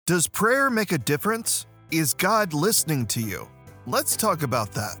Does prayer make a difference? Is God listening to you? Let's talk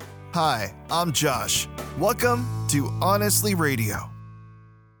about that. Hi, I'm Josh. Welcome to Honestly Radio.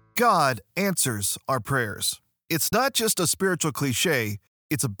 God answers our prayers. It's not just a spiritual cliche,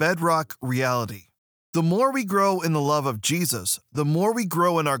 it's a bedrock reality. The more we grow in the love of Jesus, the more we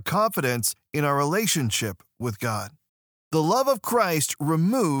grow in our confidence in our relationship with God. The love of Christ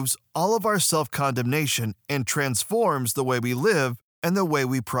removes all of our self-condemnation and transforms the way we live and the way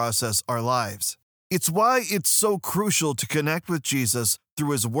we process our lives. It's why it's so crucial to connect with Jesus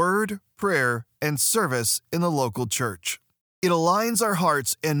through His Word, prayer, and service in the local church. It aligns our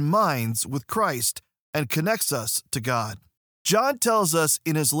hearts and minds with Christ and connects us to God. John tells us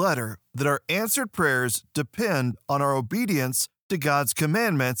in his letter that our answered prayers depend on our obedience to God's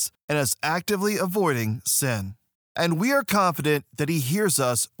commandments and us actively avoiding sin. And we are confident that He hears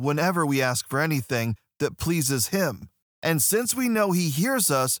us whenever we ask for anything that pleases Him. And since we know He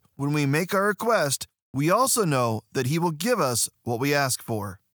hears us when we make our request, we also know that He will give us what we ask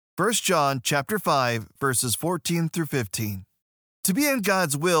for. 1 John chapter 5, verses 14 through 15. To be in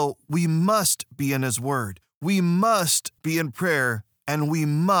God's will, we must be in His Word. We must be in prayer, and we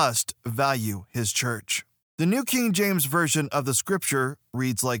must value His church. The New King James Version of the Scripture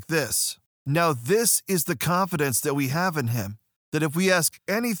reads like this: "Now this is the confidence that we have in Him, that if we ask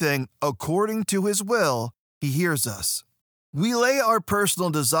anything according to His will, He hears us." We lay our personal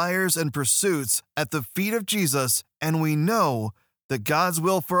desires and pursuits at the feet of Jesus, and we know that God's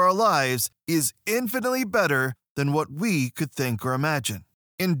will for our lives is infinitely better than what we could think or imagine.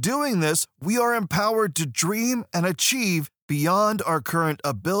 In doing this, we are empowered to dream and achieve beyond our current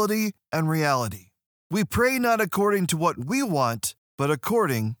ability and reality. We pray not according to what we want, but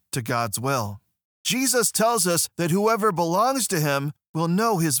according to God's will. Jesus tells us that whoever belongs to Him will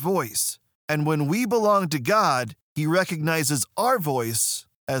know His voice, and when we belong to God, He recognizes our voice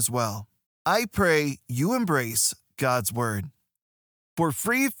as well. I pray you embrace God's Word. For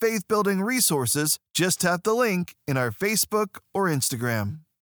free faith-building resources, just tap the link in our Facebook or Instagram.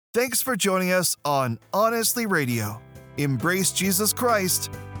 Thanks for joining us on Honestly Radio. Embrace Jesus Christ.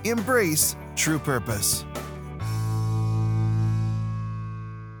 Embrace true purpose.